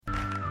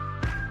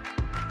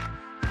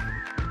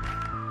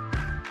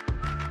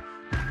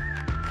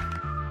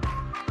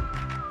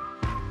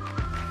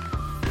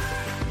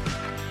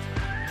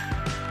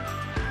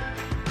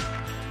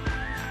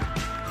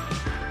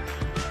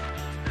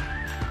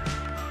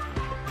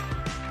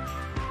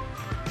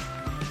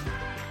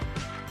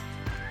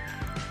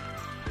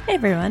Hey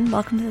everyone,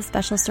 welcome to the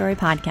Special Story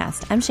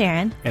Podcast. I'm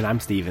Sharon. And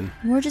I'm Steven.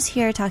 We're just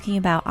here talking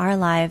about our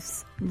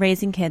lives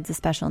raising kids with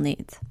special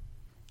needs.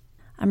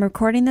 I'm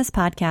recording this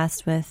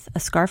podcast with a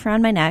scarf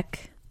around my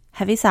neck,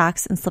 heavy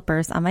socks and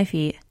slippers on my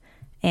feet,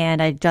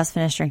 and I just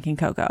finished drinking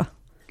cocoa.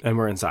 And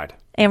we're inside.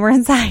 I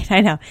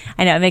know.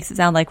 It makes it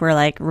sound like we're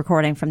like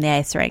recording from the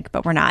ice rink,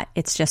 but we're not.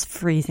 It's just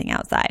freezing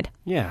outside.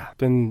 Yeah, it's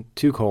been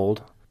too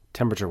cold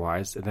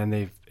temperature-wise, and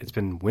then it's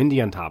been windy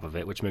on top of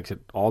it, which makes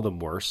it all the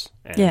worse.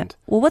 And yeah.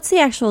 Well, what's the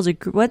actual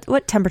degree?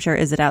 What temperature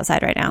is it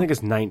outside right now? I think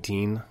it's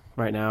 19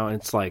 right now, and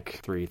it's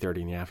like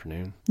 3:30 in the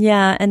afternoon.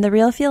 Yeah, and the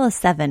real feel is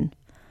 7.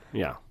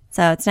 Yeah.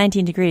 So it's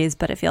 19 degrees,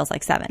 but it feels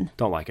like 7.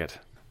 Don't like it.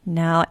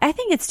 No, I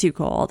think it's too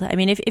cold. I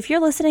mean, if you're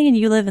listening and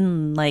you live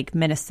in like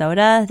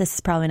Minnesota, this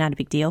is probably not a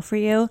big deal for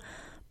you.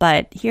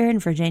 But here in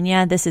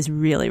Virginia, this is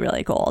really,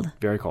 really cold.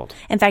 Very cold.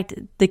 In fact,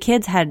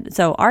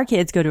 our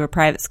kids go to a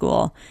private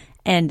school.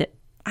 And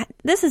I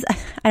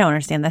don't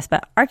understand this,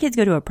 but our kids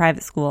go to a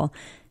private school.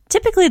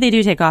 Typically, they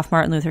do take off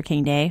Martin Luther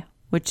King Day,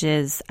 which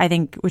is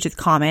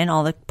common.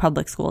 All the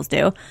public schools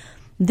do.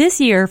 This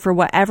year, for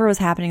whatever was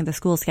happening in the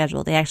school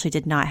schedule, they actually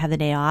did not have the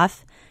day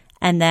off.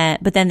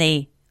 But then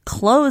they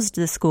closed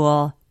the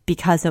school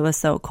because it was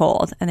so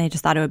cold, and they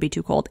just thought it would be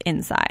too cold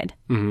inside.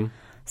 Mm-hmm.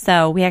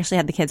 So we actually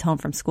had the kids home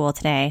from school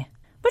today,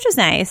 which was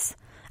nice.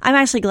 I'm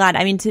actually glad.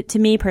 I mean, to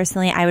me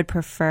personally, I would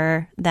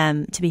prefer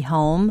them to be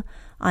home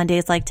on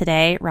days like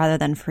today rather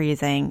than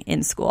freezing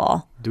in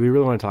school. Do we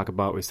really want to talk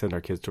about we send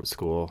our kids to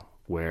school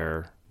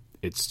where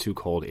it's too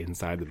cold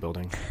inside the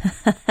building?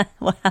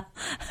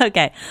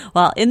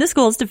 Well, in the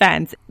school's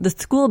defense, the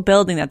school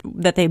building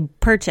that they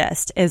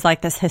purchased is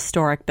like this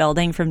historic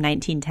building from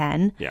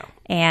 1910. Yeah.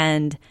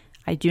 And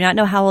I do not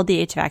know how old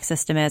the HVAC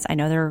system is. I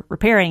know they're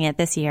repairing it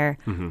this year,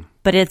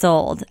 but it's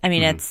old. I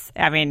mean,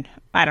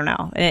 I don't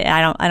know.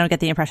 I don't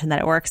get the impression that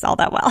it works all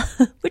that well,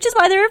 which is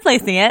why they're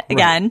replacing it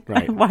again.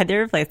 Right. Why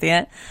they're replacing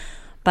it.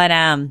 But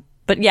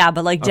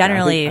like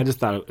generally, I just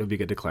thought it would be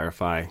good to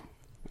clarify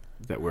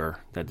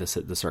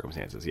the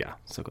circumstances. Yeah.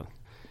 So good.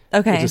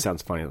 Okay. It just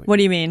sounds funny. What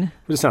do you mean?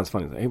 It just sounds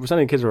funny. We're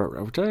sending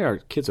our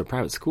kids to a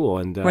private school,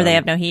 and where they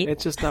have no heat.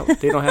 It's just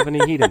they don't have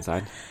any heat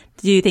inside.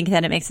 Do you think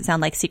that it makes it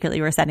sound like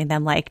secretly we're sending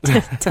them like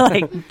to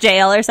like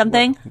jail or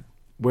something?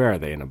 Where are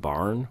they, in a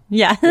barn?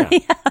 Yeah.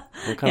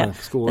 What kind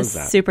of school is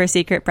that? Super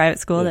secret private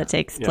school that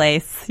takes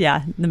place,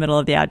 in the middle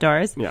of the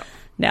outdoors. Yeah.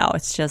 No,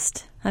 it's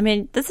just, I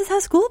mean, this is how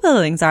school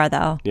buildings are,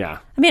 though. Yeah.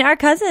 I mean, our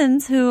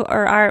cousins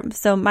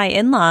my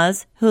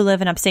in-laws who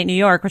live in upstate New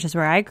York, which is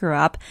where I grew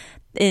up,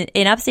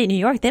 in upstate New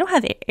York, they don't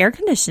have air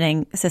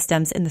conditioning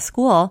systems in the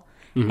school.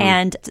 Mm-hmm.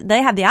 And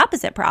they have the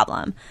opposite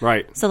problem.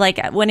 Right. So, like,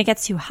 when it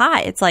gets too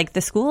hot, it's like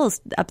the schools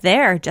up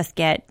there just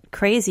get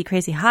crazy,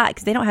 crazy hot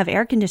because they don't have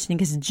air conditioning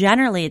because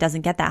generally it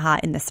doesn't get that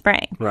hot in the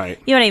spring. Right.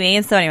 You know what I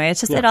mean? So, anyway,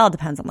 it's just it all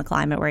depends on the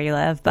climate where you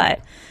live.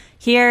 But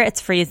here it's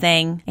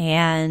freezing,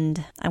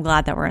 and I'm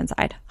glad that we're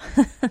inside.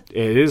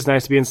 It is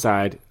nice to be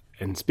inside.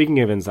 And speaking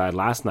of inside,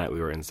 last night we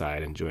were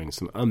inside enjoying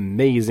some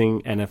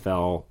amazing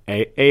NFL,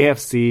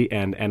 AFC,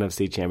 and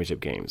NFC championship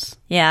games.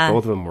 Yeah.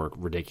 Both of them were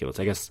ridiculous.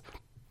 I guess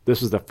this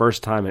was the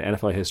first time in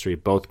NFL history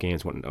both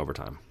games went in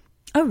overtime.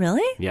 Oh,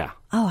 really? Yeah.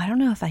 Oh, I don't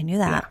know if I knew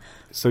that.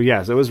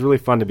 Yeah. So it was really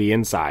fun to be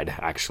inside,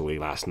 actually,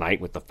 last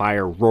night with the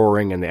fire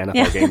roaring and the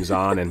NFL games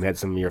on, and we had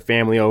some of your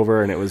family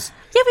over, and it was...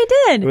 Yeah, we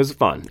did. It was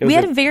fun. We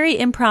had a very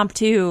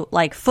impromptu,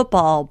 like,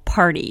 football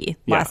party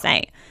last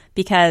night.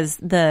 Because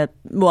if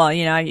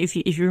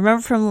you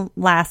remember from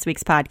last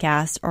week's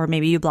podcast, or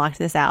maybe you blocked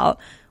this out,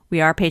 we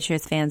are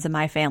Patriots fans in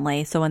my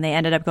family. So when they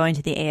ended up going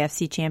to the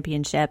AFC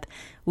Championship,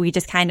 we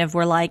just kind of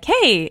were like,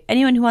 hey,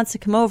 anyone who wants to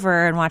come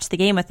over and watch the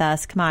game with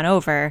us, come on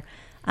over.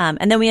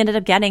 And then we ended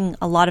up getting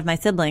a lot of my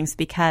siblings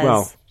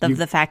because of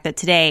the fact that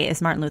today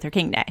is Martin Luther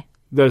King Day.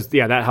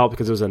 That helped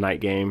because it was a night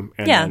game,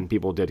 and then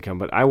people did come.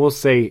 But I will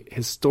say,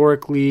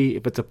 historically,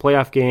 if it's a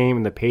playoff game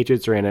and the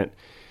Patriots are in it,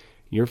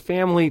 your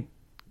family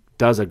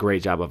does a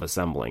great job of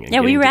assembling.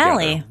 And we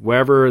rally together.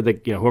 Wherever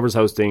whoever's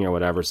hosting or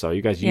whatever. So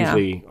you guys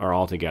usually are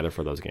all together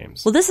for those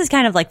games. Well, this is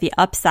kind of like the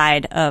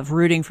upside of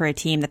rooting for a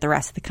team that the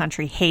rest of the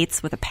country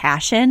hates with a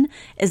passion,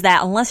 is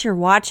that unless you're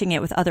watching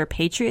it with other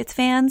Patriots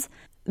fans,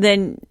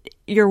 then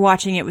you're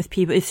watching it with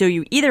people. So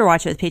you either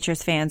watch it with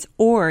Patriots fans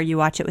or you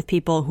watch it with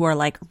people who are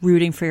like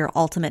rooting for your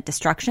ultimate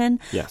destruction.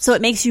 Yes. So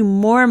it makes you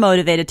more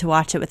motivated to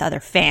watch it with other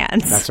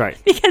fans. That's right.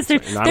 Because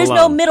there's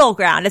no middle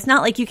ground. It's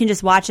not like you can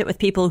just watch it with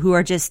people who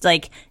are just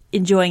like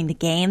enjoying the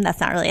game.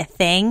 That's not really a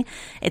thing.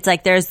 It's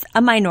like there's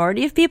a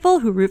minority of people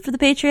who root for the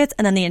Patriots,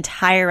 and then the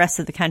entire rest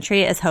of the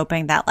country is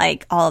hoping that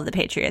like all of the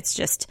Patriots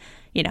just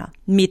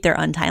meet their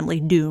untimely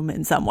doom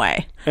in some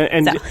way.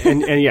 And we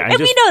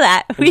know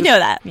that. We know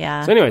that.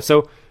 Yeah. So anyway,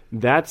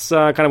 that's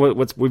kind of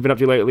what we've been up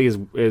to lately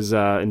is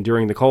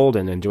enduring the cold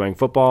and enjoying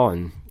football,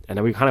 and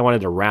then we kind of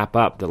wanted to wrap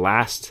up the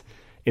last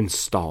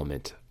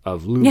installment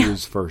of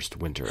Lulu's first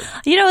winter.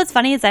 You know what's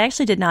funny is I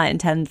actually did not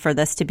intend for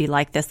this to be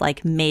like this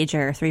like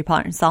major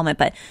 3-part installment,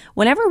 but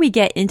whenever we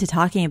get into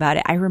talking about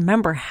it, I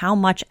remember how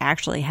much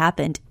actually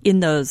happened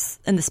in the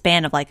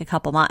span of like a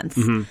couple months,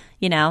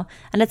 you know?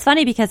 And it's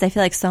funny because I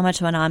feel like so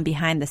much went on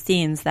behind the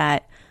scenes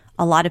that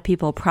a lot of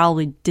people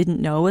probably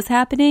didn't know was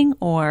happening,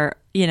 or,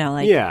 you know,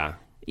 like,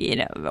 you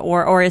know,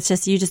 or it's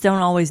just, you just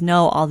don't always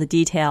know all the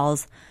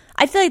details.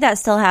 I feel like that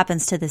still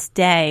happens to this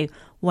day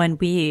when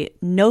we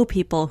know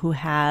people who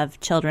have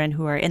children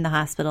who are in the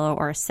hospital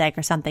or sick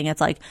or something.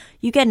 It's like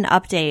you get an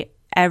update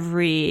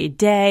every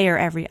day or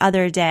every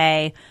other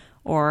day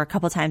or a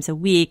couple times a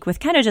week with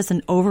kind of just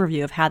an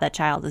overview of how that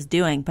child is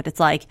doing. But it's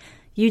like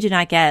you do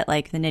not get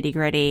like the nitty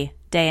gritty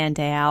day in,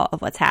 day out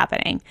of what's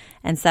happening.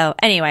 And so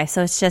anyway,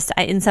 so it's just,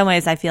 in some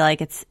ways I feel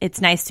like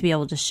it's nice to be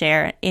able to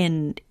share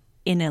in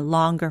a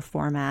longer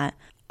format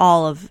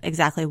all of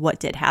exactly what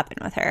did happen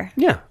with her.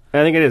 Yeah,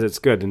 I think it is. It's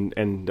good.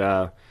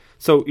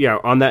 So, yeah,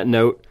 on that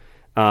note,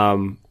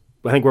 I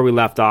think where we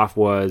left off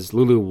was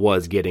Lulu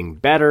was getting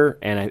better,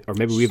 or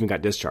maybe we even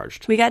got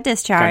discharged. We got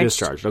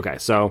discharged. Okay,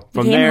 so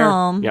from we came there,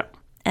 home,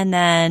 and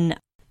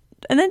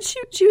then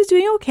she was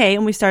doing okay,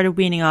 and we started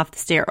weaning off the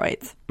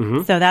steroids.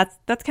 Mm-hmm. So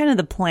that's kind of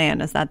the plan,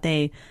 is that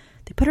they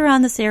put her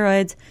on the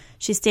steroids.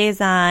 She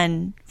stays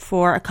on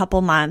for a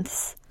couple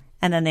months,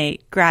 and then they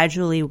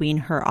gradually wean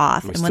her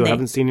off. We still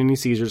haven't seen any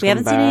seizures. We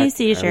haven't seen any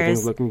seizures.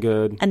 Everything's looking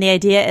good. And the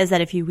idea is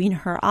that if you wean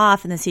her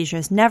off and the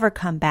seizures never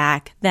come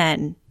back,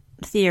 then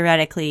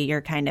theoretically you're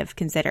kind of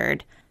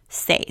considered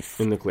safe.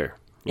 In the clear.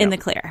 In the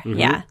clear,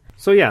 yeah.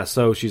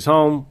 So she's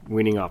home,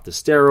 weaning off the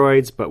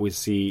steroids, but we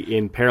see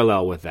in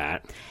parallel with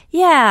that.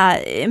 Yeah,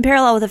 in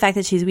parallel with the fact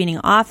that she's weaning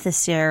off the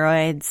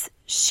steroids,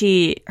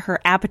 her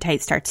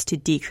appetite starts to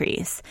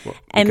decrease. Well,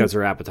 because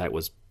her appetite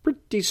was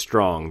pretty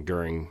strong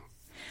during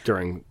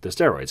the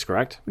steroids,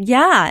 correct?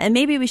 Yeah, and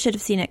maybe we should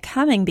have seen it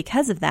coming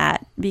because of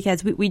that,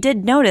 because we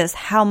did notice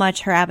how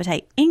much her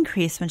appetite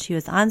increased when she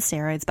was on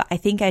steroids, but I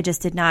think I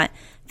just did not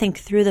think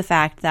through the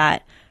fact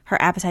that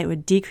her appetite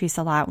would decrease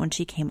a lot when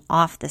she came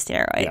off the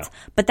steroids. Yeah.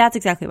 But that's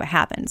exactly what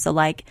happened. So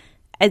like,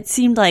 it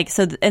seemed like,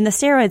 so in the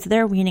steroids,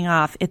 they're weaning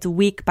off, it's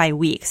week by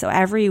week. So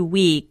every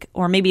week,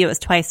 or maybe it was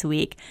twice a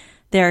week,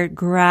 they're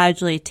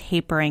gradually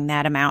tapering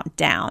that amount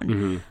down.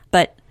 Mm-hmm.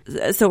 But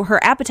so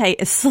her appetite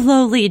is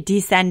slowly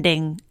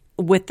descending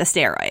with the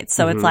steroids.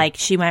 So it's like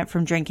she went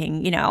from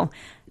drinking,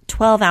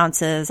 12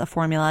 ounces of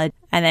formula,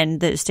 and then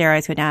the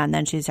steroids go down, and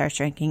then she starts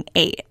drinking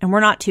 8. And we're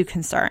not too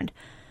concerned.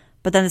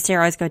 But then the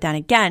steroids go down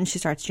again. She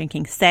starts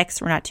drinking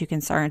 6. We're not too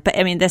concerned. But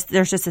I mean,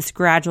 there's just this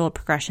gradual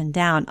progression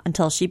down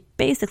until she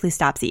basically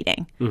stops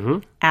eating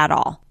at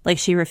all. Like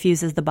she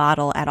refuses the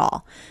bottle at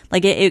all.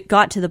 Like it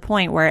got to the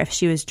point where if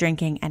she was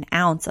drinking an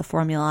ounce of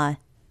formula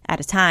at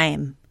a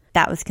time,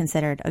 that was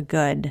considered a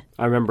good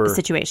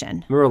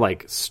situation. We were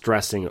like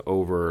stressing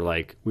over,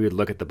 like we would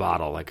look at the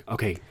bottle, like,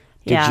 okay,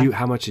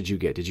 how much did you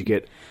get? Did you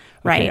get,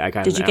 okay, I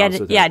got did you get,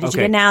 did you get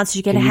an ounce? Did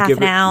you get a half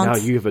an ounce?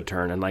 Now you give a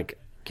turn, and like,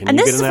 and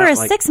this is for a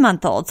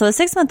 6-month-old. So a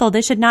 6-month-old,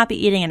 they should not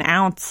be eating an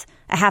ounce,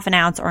 a half an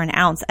ounce, or an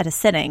ounce at a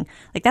sitting.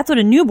 Like that's what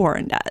a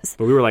newborn does.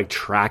 But we were like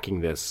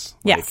tracking this,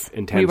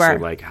 intensely. We were.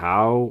 Like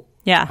how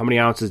many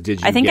ounces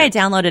did you? I think get? I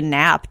downloaded an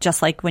app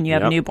just like when you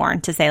have a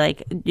newborn to say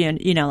like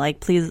like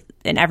please,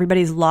 and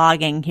everybody's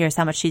logging. Here's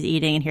how much she's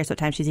eating, and here's what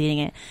time she's eating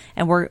it,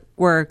 and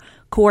we're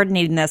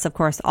coordinating this, of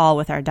course, all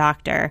with our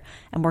doctor,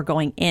 and we're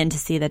going in to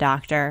see the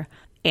doctor.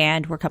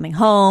 And we're coming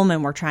home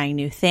and we're trying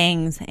new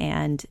things.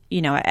 And,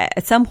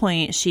 at some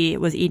point she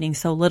was eating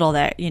so little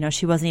that,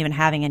 she wasn't even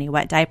having any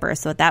wet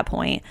diapers. So at that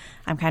point,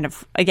 I'm kind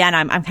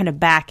of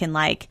back in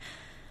like,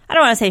 I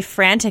don't want to say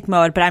frantic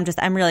mode, but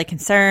I'm really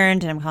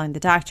concerned, and I'm calling the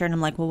doctor and I'm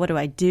like, well, what do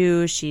I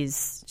do?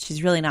 She's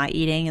really not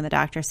eating. And the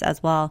doctor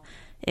says, well,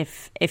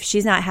 if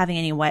she's not having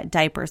any wet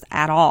diapers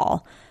at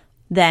all,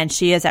 then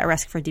she is at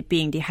risk for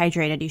being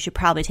dehydrated. You should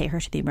probably take her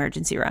to the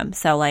emergency room.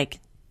 So like,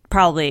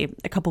 probably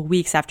a couple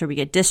weeks after we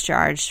get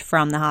discharged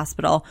from the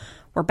hospital,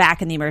 we're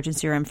back in the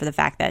emergency room for the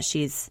fact that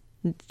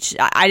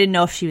I didn't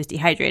know if she was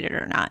dehydrated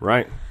or not.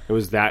 Right. It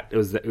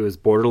was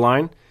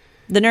borderline.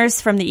 The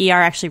nurse from the ER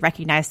actually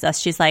recognized us.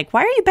 She's like,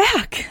 "Why are you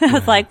back?" I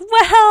was like,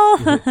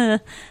 "Well,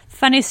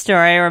 funny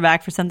story. We're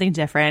back for something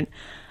different."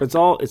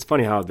 It's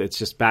funny how it's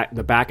just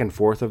the back and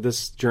forth of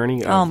this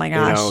journey. Oh my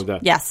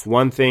gosh. Yes.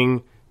 One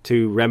thing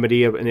to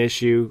remedy an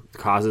issue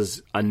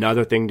causes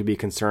another thing to be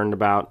concerned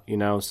about,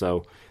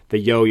 so the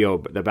yo-yo,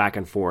 the back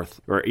and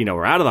forth.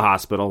 We're out of the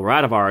hospital, we're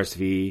out of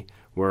RSV,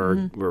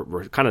 we're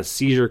kind of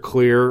seizure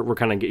clear, we're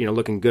kind of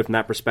looking good from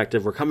that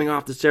perspective. We're coming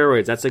off the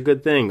steroids, that's a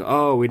good thing.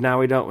 Oh, now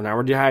we don't. Now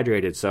we're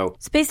dehydrated. So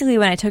basically,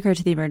 when I took her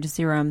to the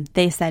emergency room,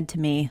 they said to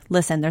me,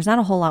 "Listen, there's not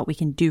a whole lot we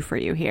can do for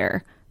you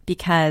here,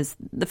 because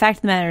the fact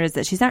of the matter is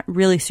that she's not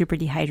really super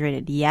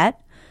dehydrated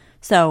yet.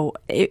 So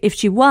if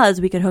she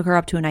was, we could hook her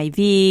up to an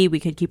IV, we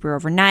could keep her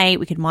overnight,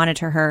 we could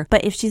monitor her.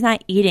 But if she's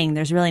not eating,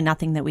 there's really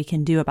nothing that we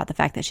can do about the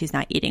fact that she's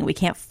not eating. We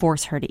can't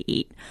force her to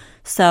eat.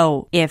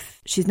 So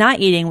if she's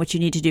not eating, what you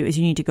need to do is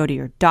you need to go to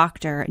your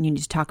doctor and you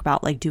need to talk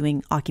about like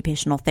doing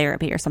occupational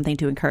therapy or something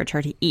to encourage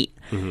her to eat.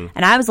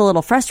 And I was a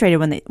little frustrated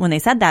when they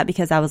said that,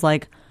 because I was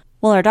like,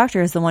 well, our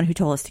doctor is the one who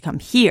told us to come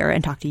here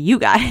and talk to you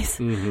guys.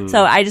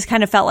 So I just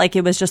kind of felt like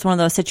it was just one of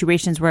those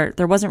situations where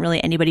there wasn't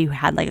really anybody who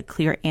had like a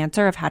clear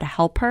answer of how to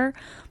help her.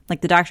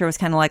 Like the doctor was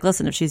kind of like,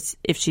 listen,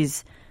 if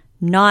she's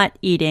not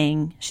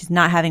eating, she's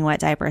not having wet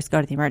diapers, go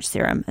to the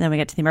emergency room. And then we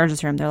get to the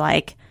emergency room, they're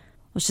like,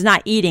 well, she's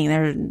not eating.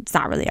 It's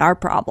not really our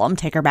problem.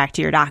 Take her back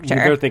to your doctor.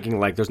 They're thinking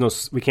like,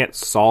 we can't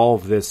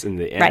solve this in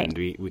the end.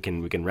 Right. We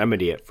can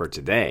remedy it for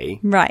today.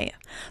 Right.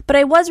 But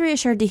I was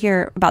reassured to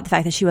hear about the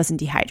fact that she wasn't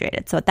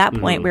dehydrated. So at that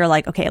point, we were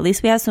like, okay, at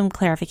least we have some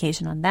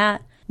clarification on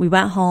that. We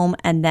went home,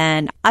 and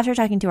then after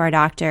talking to our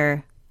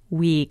doctor,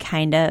 we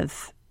kind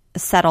of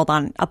settled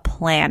on a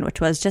plan, which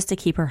was just to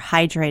keep her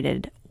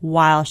hydrated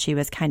while she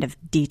was kind of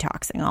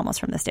detoxing almost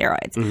from the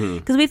steroids.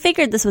 Because we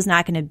figured this was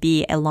not going to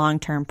be a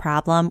long-term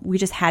problem. We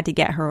just had to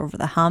get her over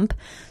the hump.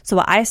 So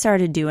what I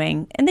started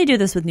doing, and they do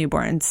this with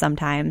newborns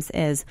sometimes,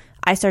 is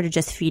I started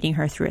just feeding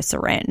her through a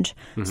syringe.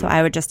 So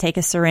I would just take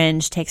a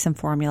syringe, take some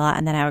formula,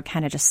 and then I would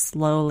kind of just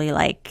slowly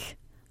like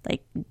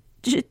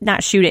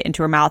not shoot it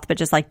into her mouth, but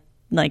just like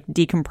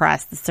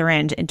decompress the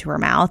syringe into her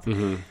mouth,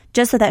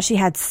 just so that she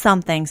had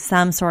some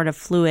sort of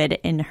fluid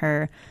in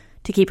her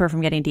to keep her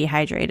from getting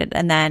dehydrated.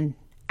 And then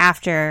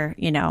after,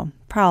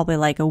 probably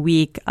like a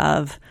week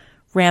of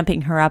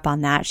ramping her up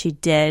on that, she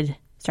did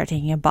start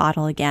taking a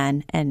bottle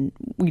again. And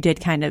we did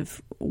kind of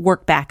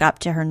work back up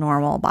to her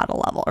normal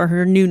bottle level, or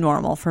her new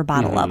normal for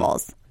bottle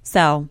levels.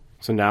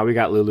 So now we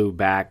got Lulu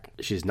back.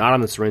 She's not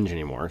on the syringe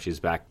anymore. She's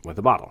back with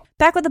a bottle.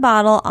 Back with the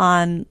bottle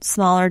on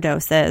smaller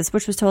doses,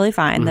 which was totally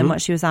fine than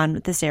what she was on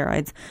with the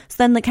steroids. So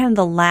then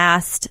the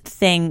last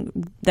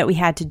thing that we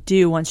had to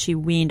do once she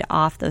weaned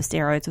off those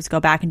steroids was go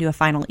back and do a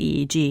final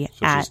EEG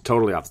she's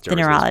totally off the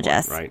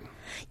neurologist. Right?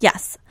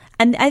 Yes.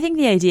 And I think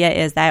the idea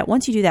is that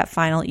once you do that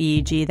final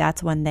EEG,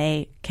 that's when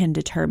they can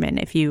determine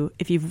if you've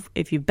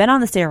been on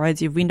the steroids,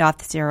 you've weaned off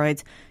the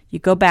steroids, you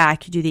go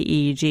back, you do the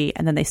EEG,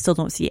 and then they still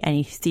don't see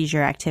any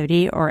seizure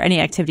activity or any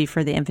activity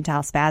for the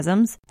infantile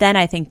spasms. Then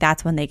I think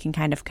that's when they can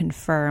kind of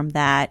confirm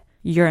that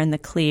you're in the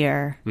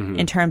clear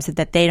in terms of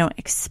that they don't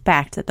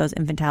expect that those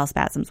infantile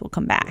spasms will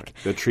come back. Right.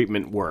 The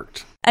treatment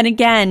worked. And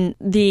again,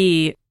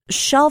 the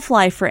shelf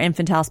life for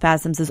infantile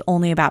spasms is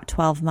only about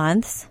 12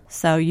 months.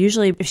 So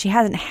usually if she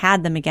hasn't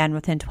had them again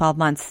within 12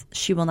 months,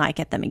 she will not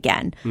get them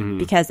again,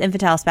 because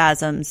infantile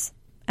spasms,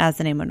 as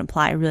the name would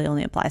imply, really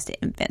only applies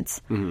to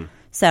infants.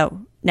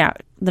 So now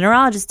the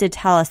neurologist did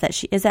tell us that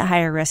she is at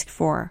higher risk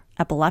for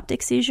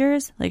epileptic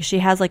seizures. Like she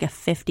has like a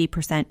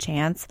 50%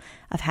 chance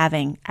of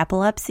having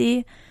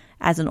epilepsy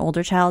as an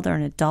older child or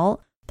an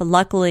adult. But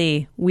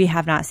luckily we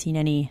have not seen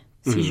any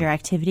seizure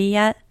activity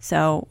yet.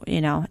 So,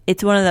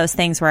 it's one of those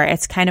things where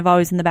it's kind of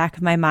always in the back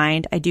of my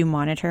mind. I do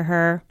monitor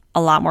her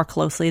a lot more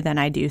closely than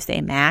I do,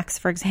 say, Max,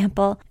 for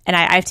example. And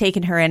I've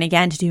taken her in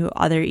again to do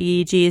other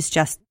EEGs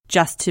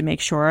just to make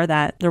sure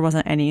that there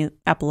wasn't any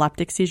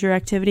epileptic seizure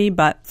activity.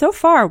 But so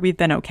far, we've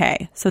been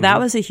okay. So that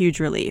was a huge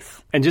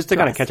relief. And just to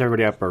kind of catch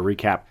everybody up or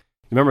recap,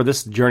 remember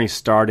this journey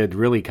started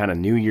really kind of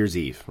New Year's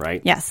Eve,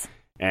 right? Yes.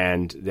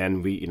 And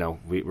then we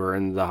were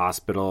in the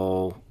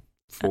hospital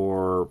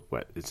for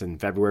it's in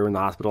February, we're in the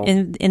hospital.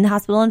 In the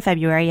hospital in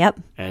February, yep.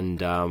 And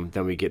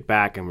then we get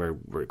back and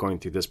we're going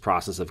through this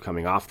process of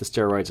coming off the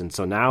steroids. And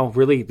so now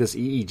really this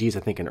EEG is,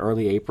 I think, an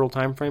early April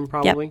timeframe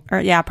probably.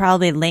 Yep.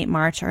 Probably late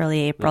March,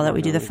 early April that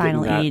we do the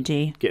final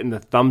EEG. Getting the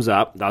thumbs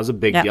up. That was a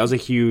big deal. That was a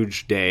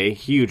huge day.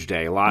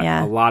 A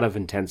lot of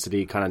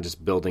intensity kind of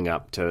just building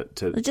up to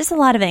just a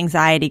lot of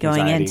anxiety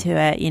going into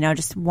it,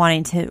 just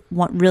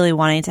really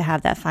wanting to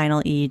have that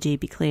final EEG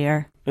be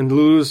clear.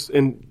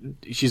 And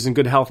she's in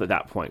good health at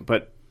that point.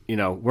 But,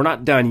 we're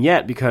not done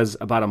yet, because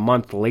about a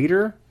month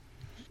later,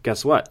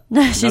 guess what?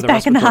 She's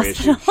back in the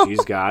hospital.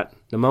 She's got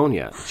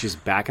pneumonia. She's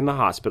back in the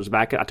hospital.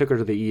 I took her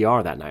to the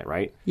ER that night,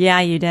 right? Yeah,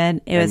 you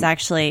did.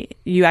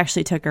 You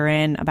actually took her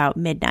in about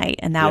midnight.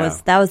 And that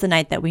was the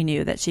night that we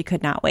knew that she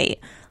could not wait.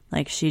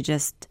 Like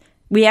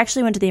we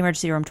actually went to the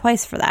emergency room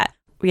twice for that.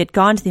 We had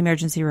gone to the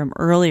emergency room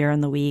earlier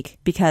in the week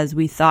because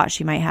we thought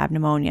she might have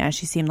pneumonia.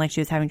 She seemed like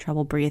she was having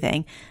trouble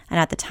breathing. And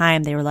at the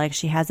time, they were like,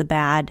 she has a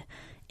bad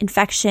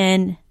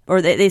infection, or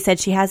they said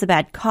she has a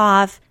bad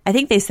cough. I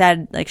think they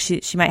said like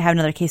she might have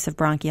another case of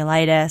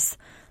bronchiolitis.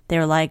 They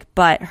were like,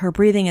 but her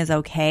breathing is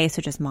okay,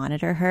 so just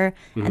monitor her.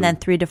 And then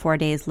 3 to 4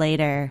 days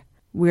later,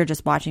 we were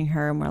just watching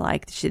her and we're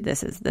like,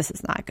 this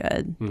is not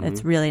good.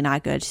 It's really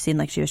not good. She seemed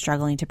like she was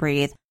struggling to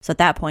breathe. So at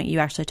that point, you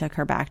actually took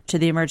her back to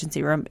the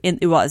emergency room.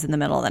 It was in the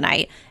middle of the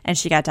night, and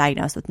she got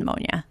diagnosed with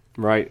pneumonia.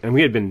 Right. And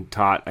we had been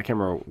taught, I can't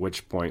remember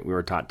which point, we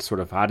were taught sort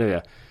of how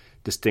to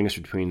distinguish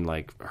between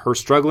like her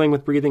struggling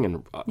with breathing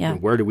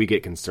and where do we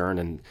get concerned.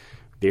 And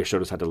they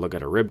showed us how to look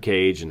at a rib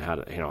cage and how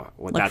to,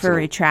 what Look for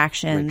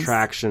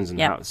retractions. And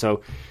Yep. how,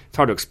 so it's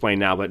hard to explain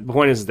now, but the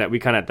point is that we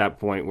kind of at that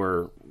point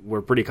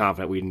we're pretty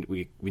confident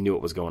we knew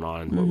what was going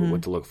on and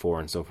what to look for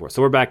and so forth.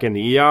 So we're back in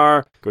the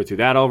ER, go through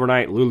that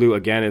overnight. Lulu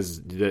again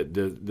is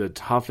the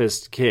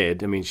toughest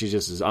kid. I mean, she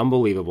just is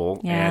unbelievable.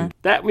 Yeah. And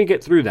that we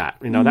get through that.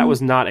 That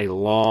was not a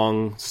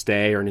long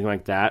stay or anything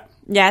like that.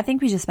 Yeah, I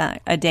think we just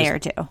spent a day or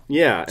two.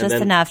 Yeah. Just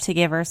enough to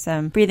give her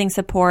some breathing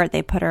support.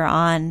 They put her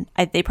on,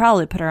 they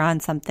probably put her on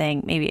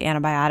something, maybe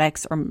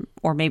antibiotics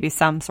or maybe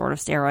some sort of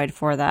steroid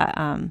for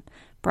the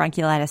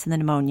bronchiolitis and the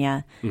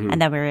pneumonia. And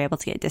then we were able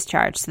to get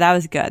discharged. So that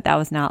was good. That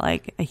was not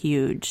like a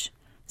huge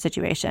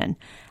situation.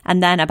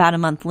 And then about a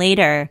month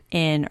later,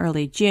 in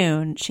early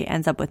June, she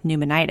ends up with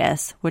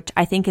pneumonitis, which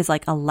I think is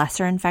like a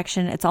lesser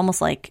infection. It's almost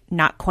like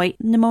not quite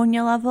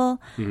pneumonia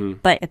level,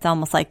 but it's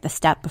almost like the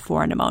step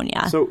before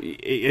pneumonia. So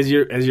as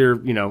you're,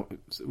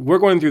 we're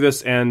going through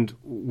this, and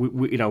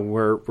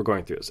we're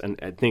going through this, and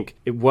I think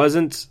it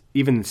wasn't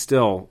even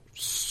still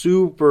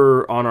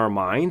super on our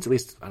minds. At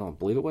least I don't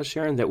believe it was,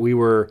 Sharon, that we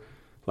were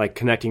like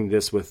connecting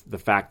this with the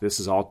fact this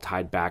is all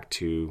tied back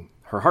to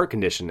her heart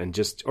condition, and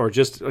just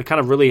kind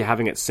of really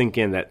having it sink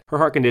in that her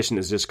heart condition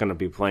is just going to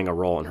be playing a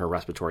role in her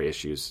respiratory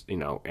issues,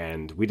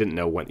 and we didn't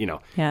know when,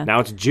 now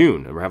it's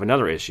June and we have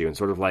another issue, and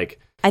sort of like.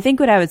 I think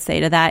what I would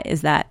say to that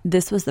is that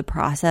this was the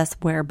process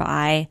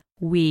whereby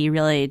we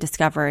really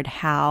discovered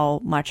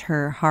how much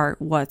her heart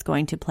was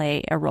going to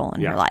play a role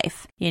in her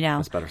life.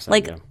 That's better said,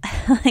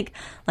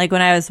 like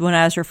when I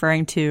was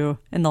referring to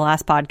in the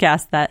last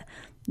podcast that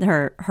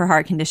her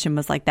heart condition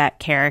was like that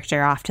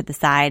character off to the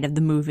side of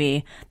the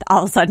movie that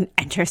all of a sudden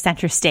enters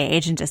center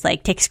stage and just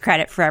like takes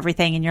credit for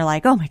everything, and you're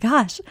like, oh my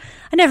gosh,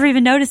 I never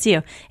even noticed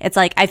you. It's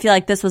like I feel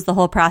like this was the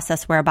whole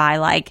process whereby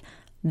like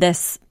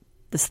this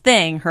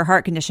thing, her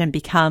heart condition,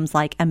 becomes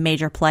like a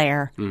major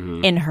player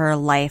in her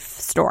life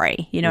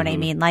story. You know what I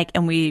mean? Like,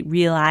 and we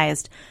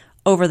realized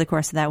over the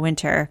course of that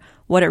winter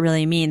what it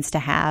really means to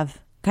have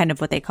kind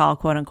of what they call,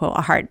 quote unquote,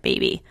 a heart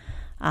baby.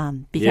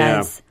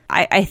 Because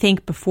I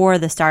think before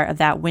the start of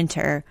that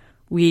winter,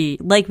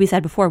 like we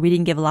said before, we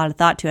didn't give a lot of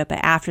thought to it. But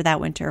after that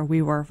winter,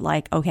 we were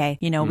like, okay,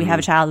 we have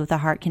a child with a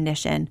heart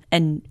condition,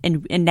 and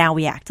now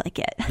we act like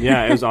it.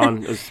 Yeah, it was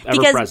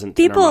ever present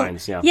in our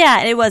minds.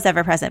 Yeah, it was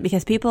ever present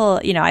because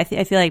people, I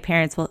feel like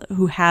parents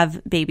who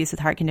have babies with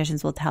heart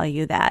conditions will tell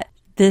you that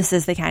this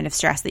is the kind of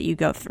stress that you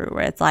go through,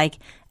 where it's like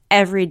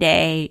every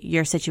day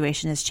your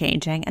situation is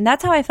changing. And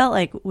that's how I felt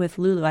like with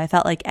Lulu. I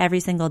felt like every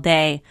single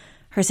day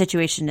her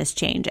situation is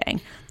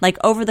changing. Like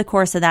over the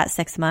course of that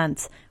 6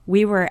 months,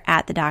 we were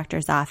at the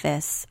doctor's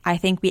office. I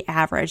think we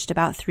averaged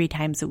about 3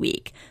 times a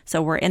week.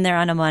 So we're in there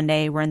on a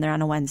Monday, we're in there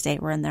on a Wednesday,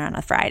 we're in there on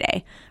a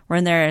Friday. We're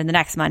in there the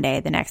next Monday,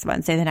 the next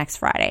Wednesday, the next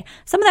Friday.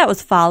 Some of that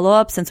was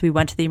follow-up since we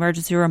went to the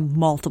emergency room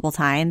multiple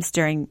times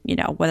during,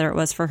 whether it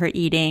was for her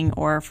eating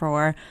or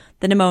for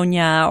the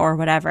pneumonia or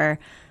whatever.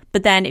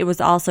 But then it was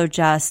also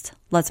just,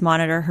 let's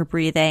monitor her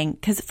breathing.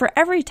 Because for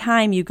every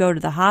time you go to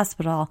the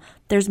hospital,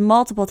 there's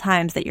multiple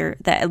times that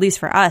at least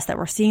for us, that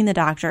we're seeing the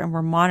doctor and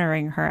we're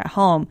monitoring her at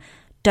home.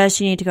 Does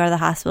she need to go to the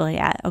hospital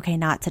yet? Okay,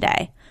 not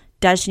today.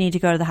 Does she need to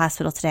go to the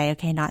hospital today?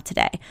 Okay, not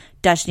today.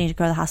 Does she need to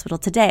go to the hospital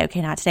today?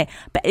 Okay, not today.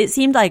 But it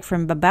seemed like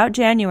from about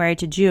January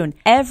to June,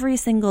 every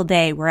single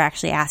day we're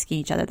actually asking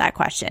each other that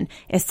question.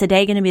 Is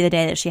today going to be the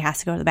day that she has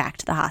to go back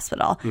to the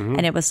hospital?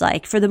 And it was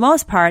like, for the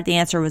most part, the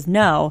answer was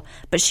no,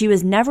 but she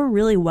was never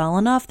really well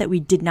enough that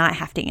we did not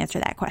have to answer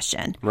that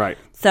question. Right.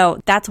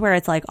 So that's where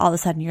it's like all of a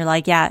sudden you're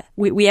like, yeah,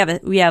 we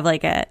have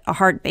like a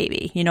heart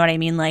baby. You know what I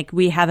mean? Like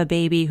we have a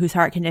baby whose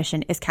heart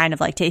condition is kind of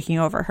like taking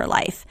over her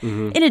life.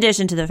 In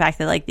addition to the fact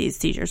that like these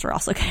seizures were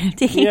also kind of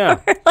taking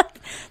over her life.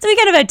 So we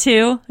kind of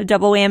had a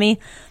double whammy.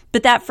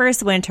 But that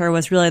first winter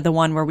was really the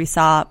one where we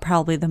saw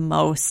probably the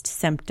most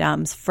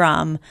symptoms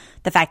from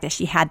the fact that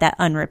she had that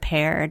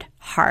unrepaired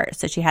heart.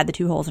 So she had the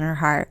 2 holes in her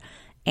heart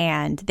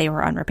and they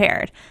were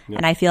unrepaired. Yep.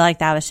 And I feel like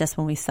that was just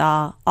when we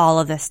saw all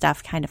of this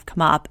stuff kind of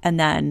come up. And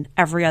then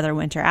every other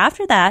winter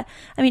after that,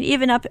 I mean,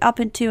 even up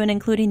into and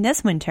including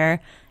this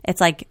winter,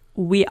 it's like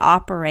we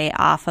operate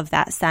off of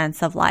that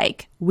sense of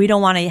like, we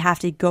don't want to have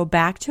to go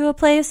back to a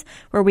place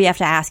where we have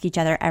to ask each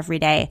other every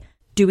day,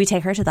 do we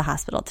take her to the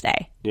hospital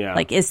today? Yeah.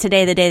 Like, is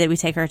today the day that we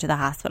take her to the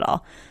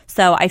hospital?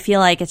 So I feel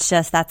like it's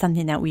just, that's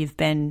something that we've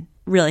been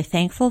really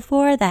thankful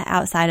for, that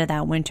outside of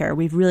that winter,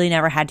 we've really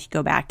never had to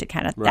go back to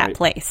kind of that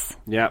place.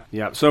 Yeah.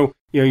 Yeah. So,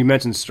 you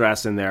mentioned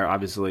stress in there,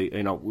 obviously,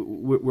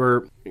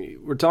 we're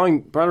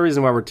telling, part of the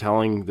reason why we're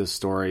telling this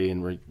story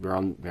and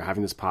we're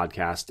having this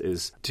podcast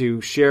is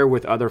to share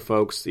with other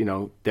folks,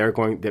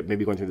 that may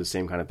be going through the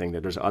same kind of thing,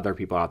 that there's other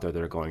people out there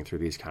that are going through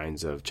these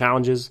kinds of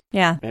challenges.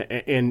 Yeah.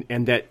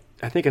 And that,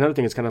 I think another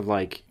thing is kind of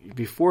like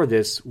before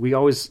this, we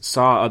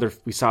saw other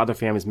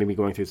families maybe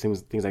going through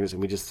things like this,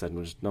 and we just said,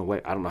 "There's no way.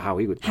 I don't know how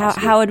we would."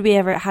 How would we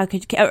ever? How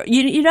could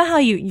you know how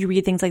you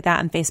read things like that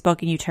on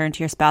Facebook and you turn to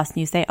your spouse and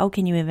you say, "Oh,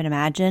 can you even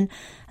imagine?" And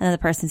then the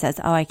person says,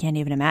 "Oh, I can't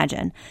even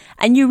imagine,"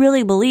 and you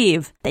really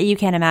believe that you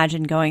can't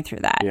imagine going through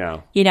that.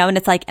 Yeah. And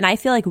it's like, and I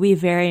feel like we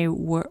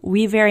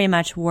very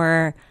much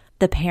were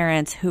the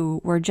parents who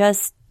were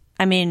just,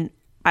 I mean,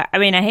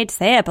 I hate to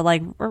say it, but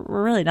like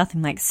we're really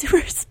nothing like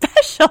super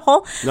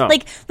special. No.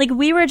 Like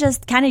we were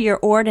just kind of your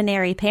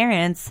ordinary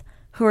parents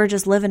who were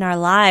just living our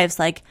lives.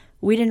 Like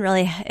we didn't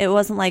really, it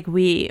wasn't like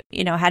we,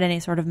 had any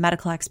sort of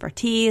medical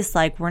expertise.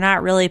 Like we're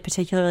not really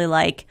particularly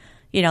like,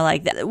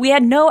 we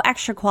had no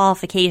extra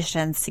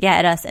qualifications to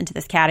get us into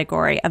this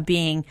category of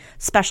being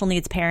special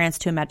needs parents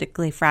to a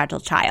medically fragile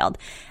child.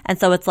 And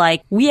so it's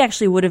like we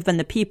actually would have been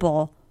the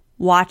people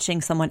watching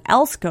someone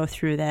else go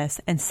through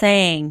this and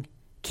saying,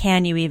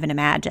 can you even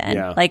imagine?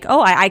 Yeah. Like, oh,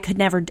 I could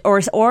never,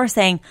 or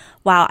saying,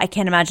 wow, I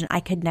can't imagine, I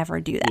could never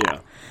do that. Yeah.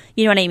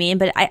 You know what I mean?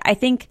 But I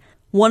think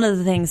one of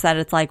the things that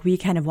it's like we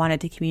kind of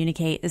wanted to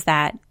communicate is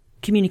that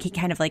communicate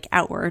kind of like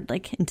outward,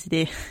 like into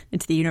the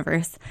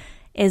universe,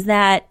 is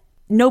that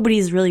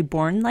nobody's really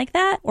born like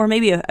that, or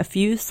maybe a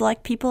few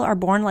select people are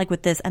born like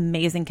with this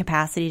amazing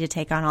capacity to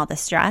take on all the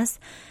stress,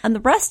 and the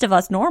rest of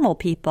us normal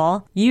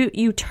people,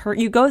 you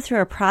go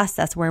through a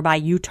process whereby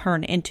you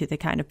turn into the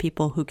kind of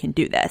people who can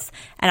do this.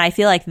 And I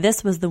feel like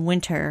this was the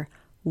winter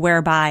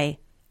whereby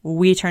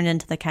we turned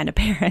into the kind of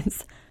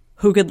parents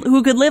who could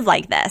live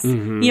like this.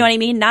 Mm-hmm. You know what I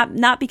mean?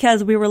 Not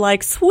because we were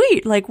like,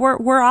 sweet, like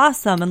we're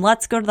awesome and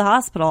let's go to the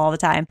hospital all the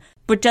time,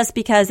 but just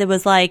because it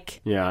was like,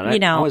 yeah,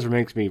 it always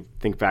makes me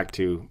think back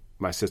to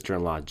my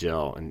sister-in-law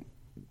Jill, and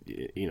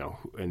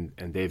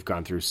and they've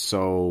gone through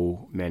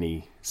so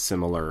many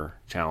similar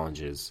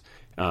challenges,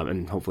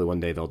 and hopefully one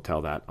day they'll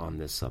tell that on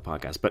this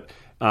podcast. But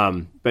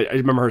I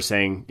remember her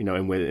saying,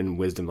 in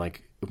wisdom,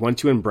 like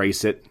once you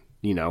embrace it,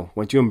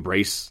 once you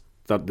embrace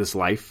this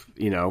life,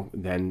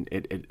 then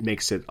it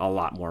makes it a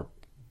lot more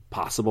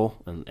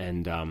possible,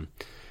 and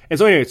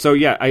so anyway, so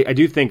yeah, I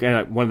do think,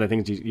 and one of the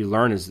things you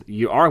learn is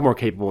you are more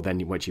capable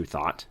than what you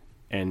thought.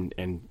 And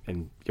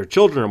your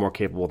children are more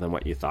capable than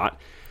what you thought.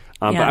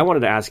 But I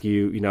wanted to ask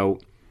you,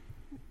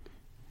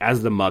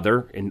 as the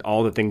mother and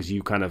all the things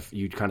you kind of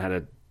had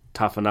to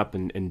toughen up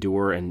and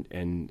endure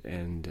and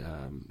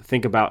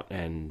think about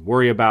and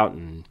worry about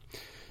and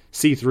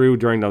see through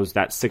during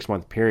that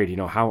 6-month period.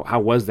 How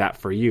was that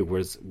for you?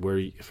 Were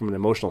you, from an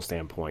emotional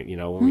standpoint? I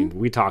mean,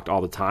 we talked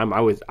all the time.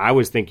 I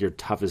always think you're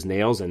tough as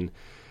nails, and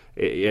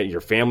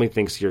your family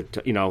thinks you're,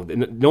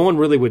 no one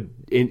really would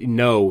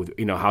know,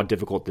 how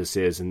difficult this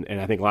is. And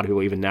I think a lot of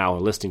people even now are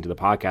listening to the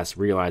podcast,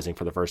 realizing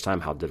for the first time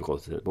how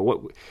difficult it is, but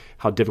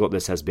how difficult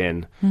this has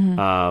been.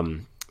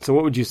 Mm-hmm. So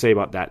what would you say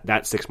about that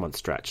 6-month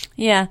stretch?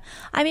 Yeah.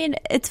 I mean,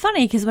 it's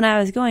funny because when I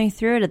was going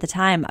through it at the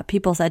time,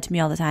 people said to me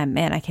all the time,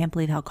 man, I can't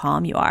believe how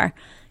calm you are.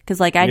 Because,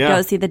 like, I'd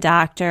go see the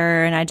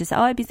doctor, and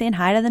I'd be saying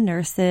hi to the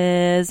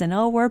nurses,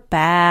 and, we're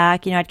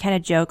back. I'd kind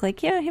of joke,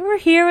 like, we're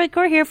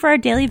here for our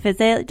daily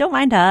visit. Don't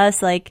mind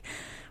us. Like,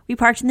 we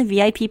parked in the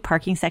VIP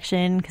parking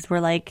section because we're,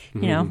 like,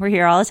 we're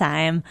here all the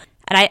time.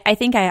 And I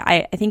think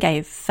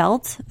I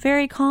felt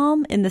very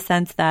calm in the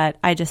sense that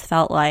I just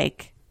felt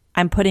like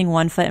I'm putting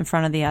one foot in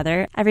front of the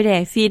other. Every day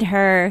I feed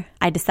her.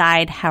 I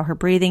decide how her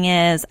breathing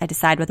is. I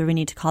decide whether we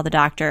need to call the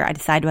doctor. I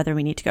decide whether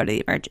we need to go to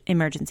the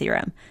emergency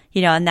room.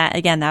 And that,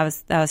 again, that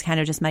was kind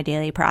of just my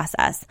daily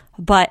process.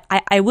 But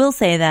I will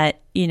say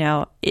that,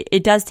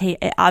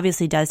 it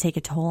obviously does take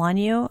a toll on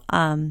you.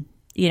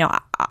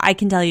 I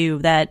can tell you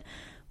that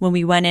when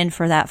we went in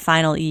for that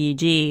final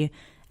EEG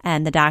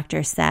and the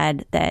doctor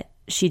said that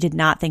she did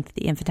not think that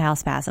the infantile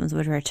spasms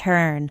would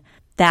return,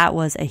 that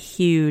was a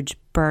huge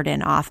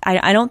burden off.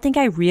 I don't think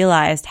I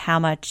realized how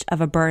much of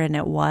a burden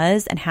it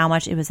was and how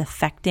much it was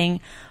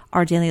affecting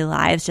our daily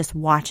lives, just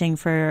watching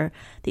for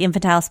the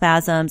infantile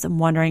spasms and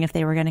wondering if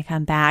they were going to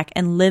come back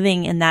and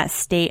living in that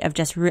state of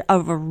just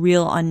of a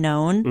real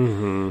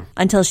unknown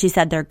until she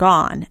said they're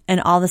gone.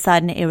 And all of a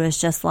sudden it was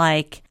just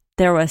like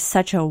there was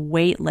such a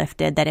weight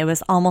lifted that it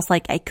was almost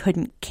like I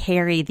couldn't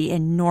carry the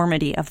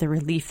enormity of the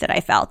relief that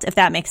I felt, if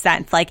that makes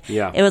sense. Like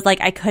it was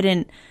like I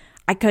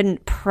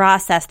couldn't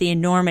process the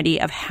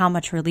enormity of how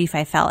much relief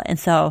I felt. And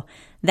so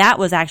that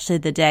was actually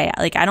the day.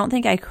 Like, I don't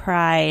think I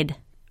cried.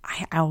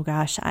 I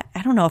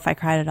don't know if I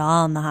cried at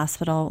all in the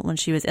hospital when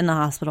she was in the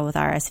hospital with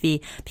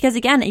RSV. Because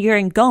again, you're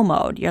in go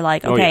mode. You're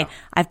like, okay,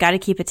 I've got to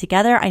keep it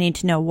together. I need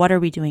to know what are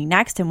we doing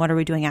next and what are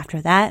we doing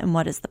after that and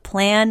what is the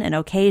plan. And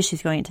okay,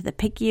 she's going into the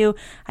PICU.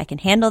 I can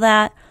handle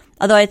that.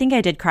 Although I think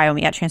I did cry when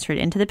we got transferred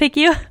into the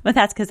PICU, but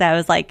that's because I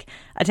was like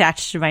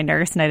attached to my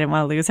nurse and I didn't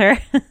want to lose her.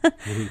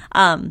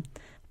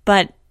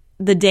 But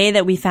the day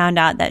that we found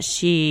out that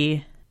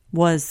she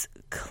was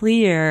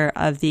clear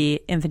of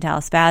the infantile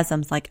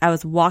spasms, like I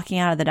was walking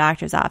out of the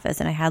doctor's office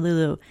and I had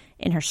Lulu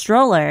in her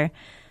stroller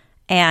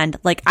and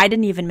like I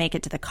didn't even make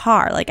it to the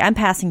car. Like I'm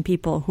passing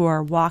people who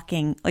are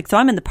walking, like so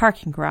I'm in the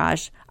parking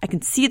garage. I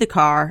can see the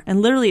car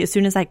and literally as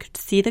soon as I could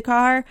see the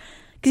car,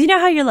 because you know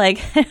how you're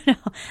like, I don't know,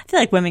 I feel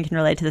like women can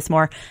relate to this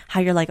more,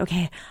 how you're like,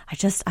 okay,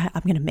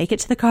 I'm going to make it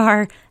to the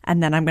car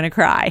and then I'm going to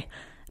cry.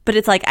 But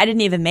it's like I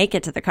didn't even make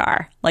it to the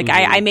car. Like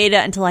I made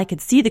it until I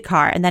could see the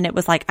car. And then it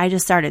was like I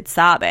just started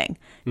sobbing.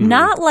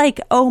 Not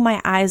like, oh,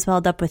 my eyes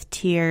welled up with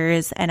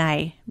tears and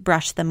I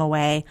brushed them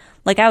away.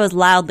 Like I was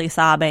loudly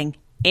sobbing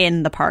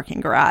in the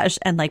parking garage,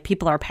 and like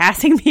people are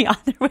passing me on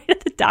their way to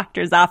the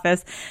doctor's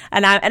office,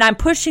 and I'm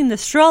pushing the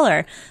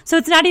stroller. So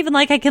it's not even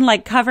like I can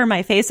like cover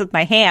my face with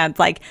my hands.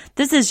 Like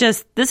this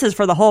is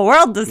for the whole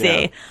world to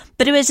see. Yeah.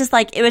 But it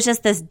was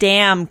just this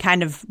dam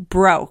kind of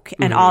broke,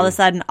 and all of a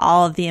sudden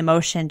all of the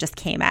emotion just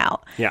came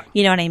out. Yeah.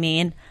 You know what I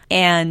mean?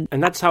 And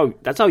that's how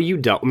you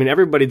dealt. I mean,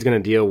 everybody's going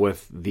to deal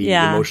with the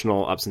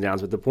emotional ups and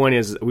downs. But the point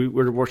is,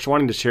 we're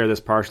wanting to share this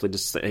partially.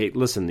 Just say, hey,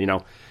 listen,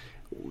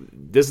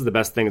 this is the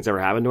best thing that's ever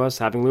happened to us,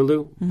 having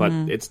Lulu. But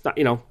it's not,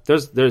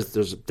 there's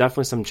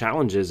definitely some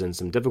challenges and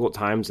some difficult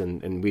times,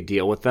 and we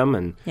deal with them.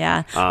 And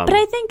but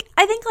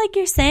I think like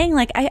you're saying,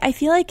 like I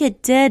feel like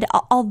it did.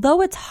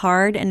 Although it's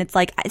hard, and it's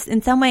like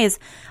in some ways,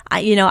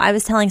 I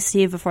was telling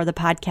Steve before the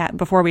podcast,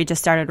 before we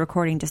just started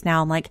recording just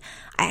now, I'm like,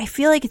 I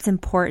feel like it's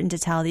important to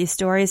tell these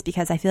stories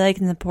because I feel like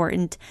it's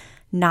important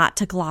not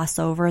to gloss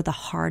over the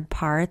hard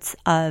parts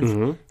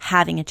of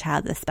having a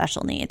child with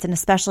special needs, and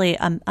especially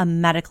a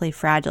medically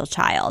fragile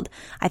child.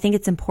 I think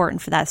it's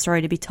important for that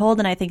story to be told,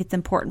 and I think it's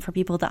important for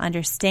people to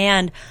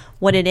understand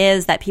what it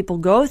is that people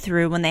go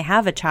through when they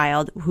have a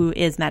child who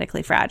is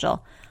medically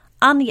fragile.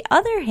 On the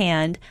other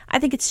hand, I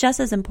think it's just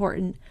as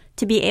important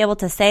to be able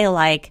to say,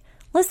 like,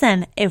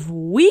 listen, if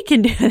we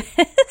can do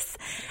this,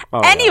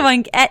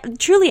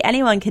 truly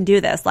anyone can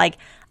do this. Like,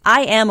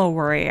 I am a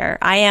worrier.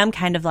 I am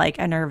kind of like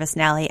a nervous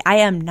Nelly. I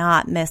am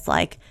not Miss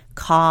like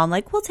calm,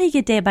 like we'll take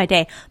it day by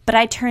day. But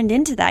I turned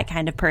into that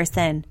kind of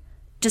person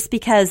just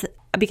because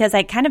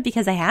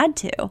I had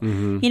to.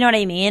 You know what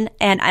I mean?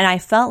 And I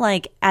felt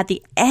like at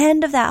the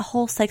end of that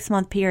whole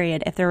 6-month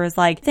period, if there was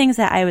like things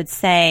that I would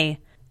say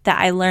that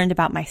I learned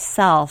about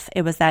myself,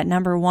 it was that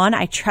number one,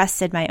 I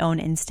trusted my own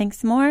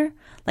instincts more.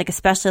 Like,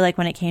 especially like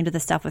when it came to the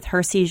stuff with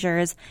her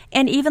seizures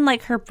and even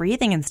like her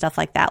breathing and stuff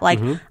like that. Like,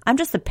 I'm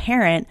just a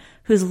parent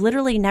who's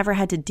literally never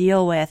had to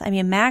deal with,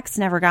 Max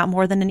never got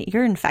more than an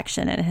ear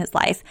infection in his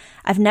life.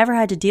 I've never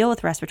had to deal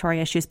with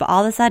respiratory issues, but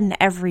all of a sudden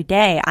every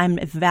day I'm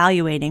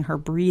evaluating her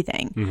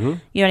breathing.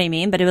 You know what I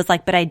mean? But it was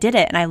like, but I did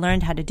it and I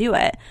learned how to do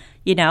it,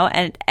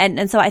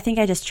 and so I think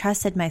I just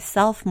trusted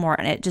myself more,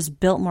 and it just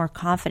built more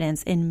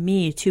confidence in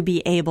me to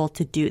be able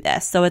to do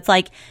this. So it's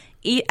like,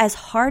 as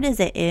hard as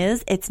it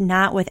is, it's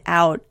not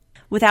without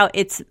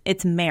its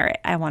merit,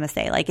 I want to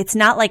say. Like, it's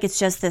not like it's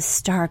just this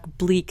stark,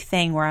 bleak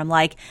thing where I'm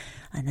like,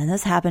 and then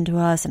this happened to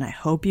us, and I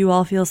hope you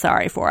all feel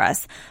sorry for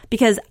us.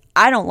 Because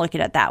I don't look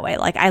at it that way.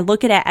 Like, I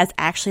look at it as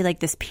actually like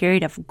this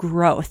period of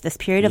growth, this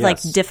period of like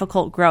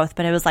difficult growth.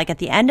 But it was like at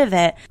the end of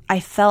it,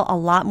 I felt a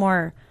lot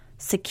more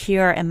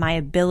secure in my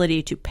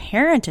ability to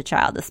parent a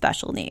child with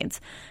special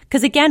needs.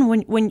 Because again,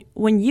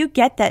 when you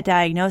get that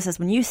diagnosis,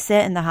 when you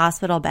sit in the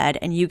hospital bed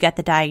and you get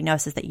the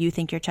diagnosis that you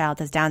think your child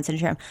has Down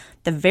syndrome,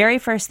 the very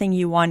first thing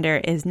you wonder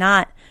is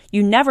not,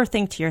 you never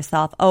think to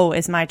yourself, oh,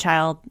 is my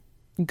child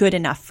good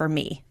enough for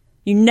me?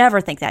 You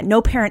never think that.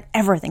 No parent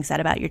ever thinks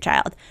that about your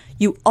child.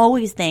 You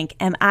always think,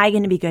 am I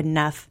going to be good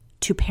enough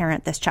to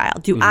parent this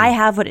child? Do I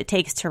have what it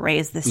takes to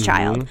raise this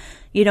child?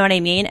 You know what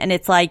I mean? And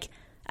it's like,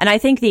 and I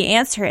think the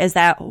answer is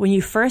that when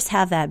you first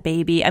have that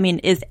baby,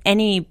 is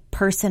any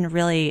person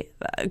really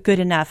good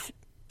enough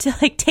to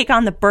like take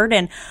on the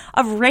burden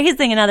of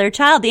raising another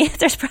child? The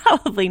answer is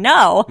probably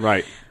no.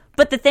 Right.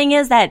 But the thing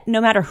is that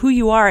no matter who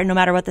you are and no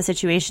matter what the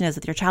situation is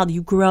with your child,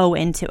 you grow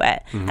into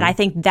it. And I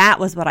think that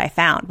was what I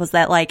found, was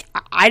that like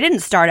I didn't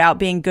start out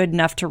being good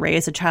enough to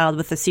raise a child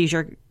with a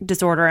seizure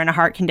disorder and a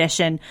heart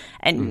condition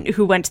and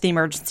who went to the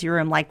emergency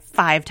room like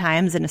 5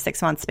 times in a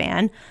 6-month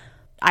span.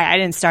 I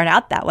didn't start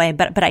out that way,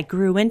 but I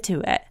grew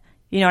into it.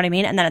 You know what I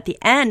mean? And then at the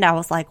end, I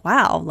was like,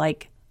 wow,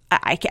 like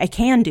I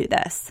can do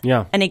this.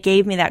 Yeah. And it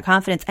gave me that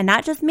confidence. And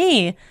not just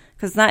me,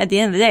 because at the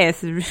end of the day,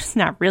 it's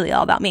not really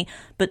all about me,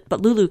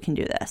 but Lulu can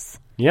do this.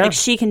 Yeah. Like,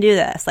 she can do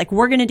this. Like,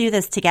 we're going to do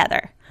this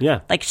together. Yeah.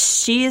 Like,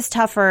 she is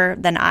tougher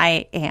than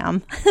I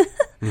am.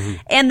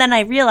 And then I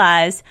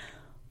realized,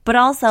 but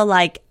also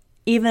like,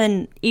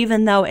 even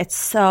though it's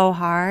so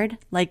hard,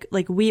 like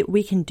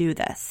we can do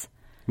this.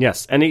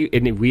 Yes, and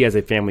we as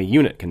a family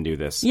unit can do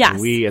this. Yes.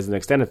 And we as an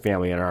extended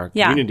family and our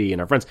community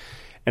and our friends.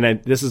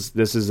 And this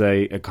is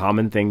a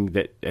common thing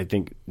that I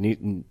think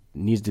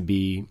needs to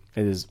be,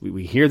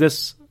 we hear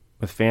this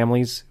with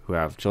families who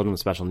have children with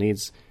special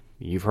needs.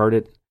 You've heard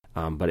it,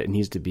 but it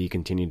needs to be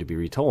continued to be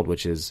retold,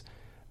 which is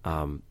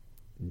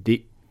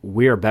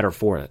we are better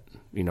for it.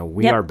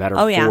 We are better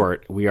for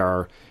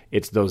it.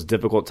 It's those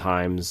difficult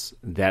times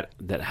that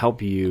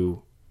help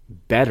you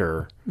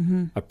better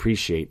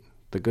appreciate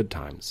the good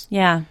times.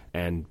 Yeah.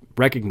 And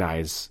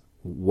recognize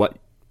what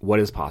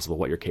is possible,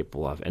 what you're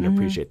capable of, and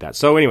appreciate that.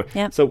 So anyway,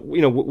 so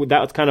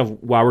that's kind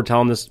of why we're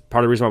telling this.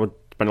 Part of the reason why we're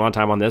spending a lot of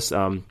time on this.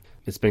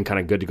 It's been kind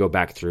of good to go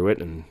back through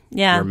it and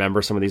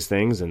remember some of these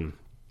things.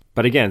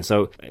 But again,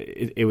 so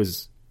it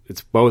was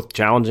it's both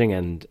challenging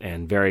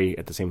and very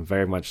at the same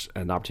very much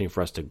an opportunity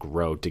for us to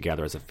grow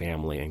together as a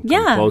family and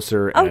come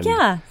closer. Oh and,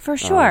 yeah, for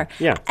sure.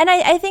 Yeah. And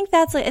I think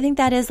that's like, I think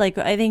that is like,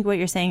 I think what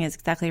you're saying is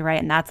exactly right.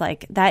 And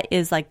that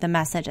is like the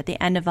message at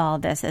the end of all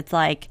of this. It's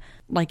like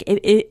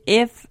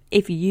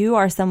if you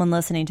are someone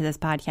listening to this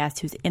podcast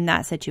who's in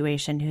that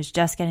situation, who's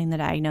just getting the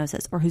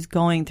diagnosis or who's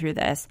going through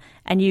this,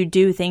 and you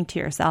do think to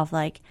yourself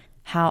like,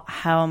 how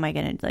am I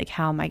going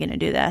to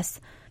do this?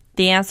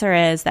 The answer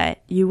is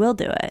that you will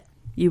do it.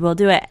 You will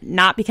do it,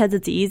 not because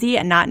it's easy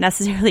and not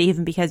necessarily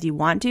even because you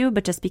want to,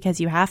 but just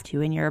because you have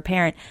to and you're a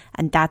parent,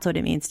 and that's what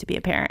it means to be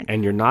a parent.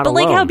 And you're not alone.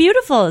 But like, how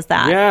beautiful is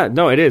that? Yeah,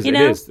 no, it is. You it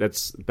know? is.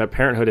 That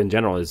parenthood in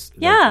general is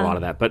a lot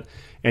of that.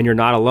 And you're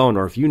not alone.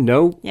 Or if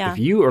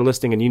you are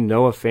listening and you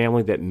know a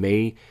family that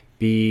may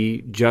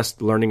be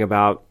just learning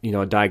about,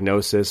 a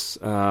diagnosis,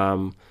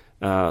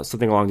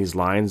 something along these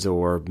lines,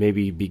 or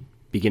maybe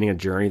beginning a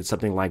journey to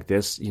something like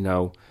this,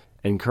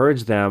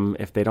 encourage them,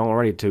 if they don't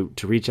already, to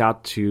reach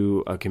out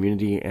to a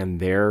community in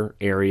their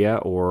area,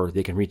 or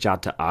they can reach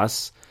out to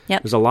us.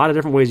 Yep. There's a lot of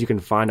different ways you can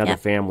find other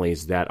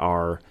families that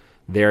are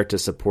there to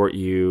support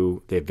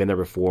you. They've been there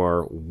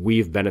before.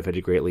 We've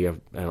benefited greatly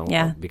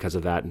because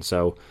of that. And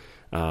so,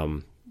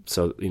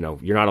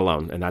 you're not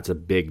alone, and that's a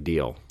big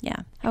deal.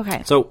 Yeah.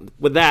 Okay. So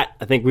with that,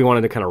 I think we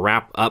wanted to kind of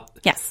wrap up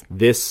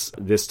this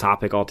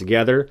topic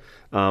altogether,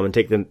 and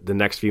take the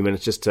next few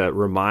minutes just to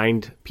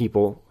remind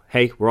people,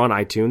 hey, we're on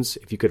iTunes.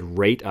 If you could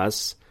rate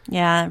us.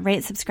 Yeah,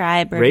 rate,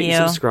 subscribe, review. Rate,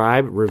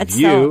 subscribe,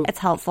 review. It's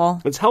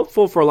helpful. It's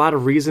helpful for a lot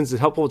of reasons. It's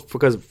helpful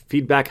because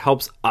feedback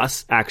helps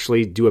us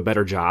actually do a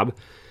better job.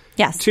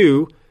 Yes.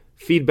 2,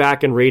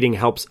 feedback and rating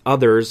helps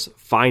others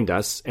find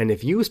us. And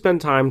if you spend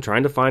time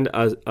trying to find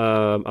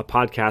a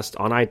podcast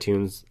on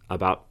iTunes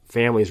about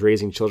families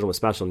raising children with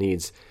special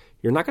needs,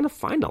 you're not going to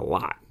find a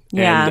lot.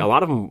 Yeah. And a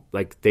lot of them,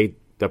 the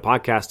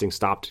podcasting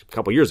stopped a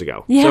couple years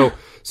ago. Yeah.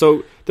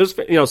 So there's,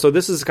 so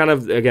this is kind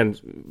of, again,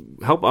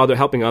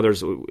 helping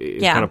others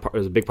is kind of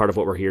is a big part of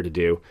what we're here to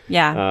do.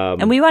 Yeah.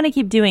 And we want to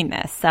keep doing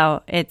this.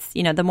 So it's,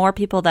 the more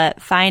people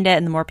that find it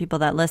and the more people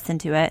that listen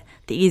to it,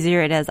 the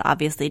easier it is,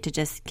 obviously, to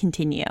just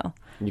continue.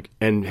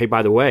 And hey,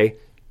 by the way,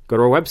 go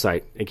to our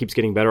website. It keeps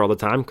getting better all the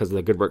time because of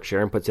the good work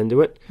Sharon puts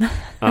into it.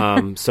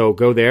 So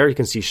go there. You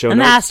can see show notes.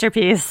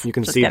 Masterpiece. You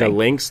can see the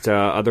links to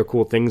other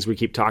cool things we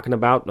keep talking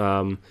about.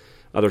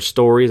 Other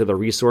stories, other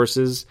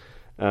resources.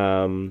 It's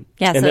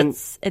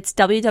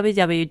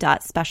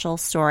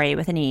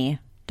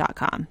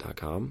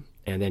www.specialstory.com.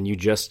 And then you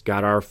just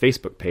got our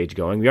Facebook page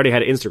going. We already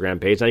had an Instagram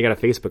page. Now you got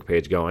a Facebook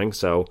page going.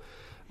 So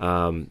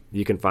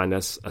you can find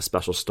us a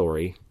Special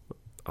Story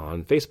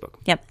on Facebook.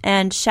 Yep.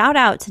 And shout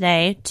out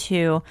today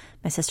to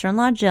my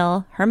sister-in-law,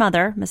 Jill, her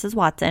mother, Mrs.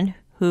 Watson,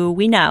 who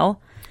we know.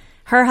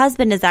 Her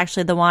husband is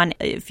actually the one,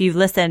 if you've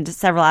listened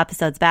several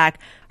episodes back,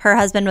 her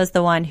husband was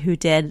the one who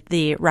did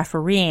the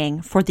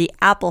refereeing for the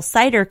Apple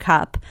Cider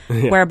Cup,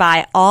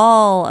 whereby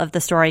all of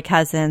the Story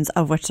cousins,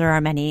 of which there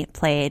are many,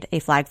 played a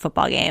flag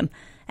football game.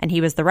 And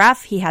he was the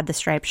ref. He had the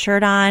striped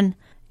shirt on,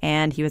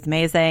 and he was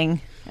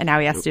amazing. And now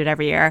he has to do it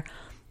every year.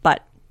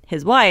 But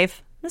his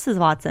wife, Mrs.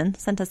 Watson,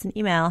 sent us an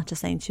email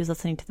just saying she was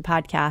listening to the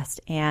podcast,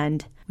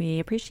 and we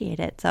appreciate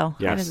it. So,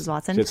 hi, Mrs.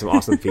 Watson. She had some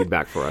awesome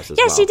feedback for us as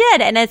well. Yeah, she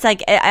did. And it's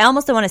like, I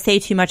almost don't want to say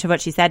too much of what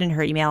she said in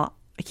her email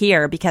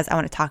here because I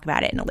want to talk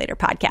about it in a later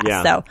podcast.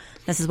 Yeah. So,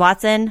 Mrs.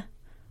 Watson,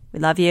 we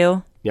love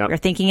you. Yep. We're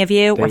thinking of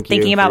you. We're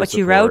thinking about what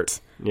you wrote.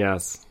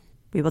 Yes.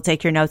 We will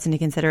take your notes into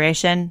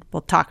consideration.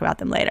 We'll talk about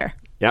them later.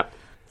 Yep.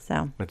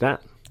 So, with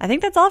that, I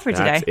think that's all for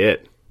today. That's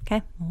it.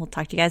 Okay. We'll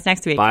talk to you guys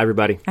next week. Bye,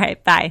 everybody. All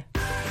right. Bye.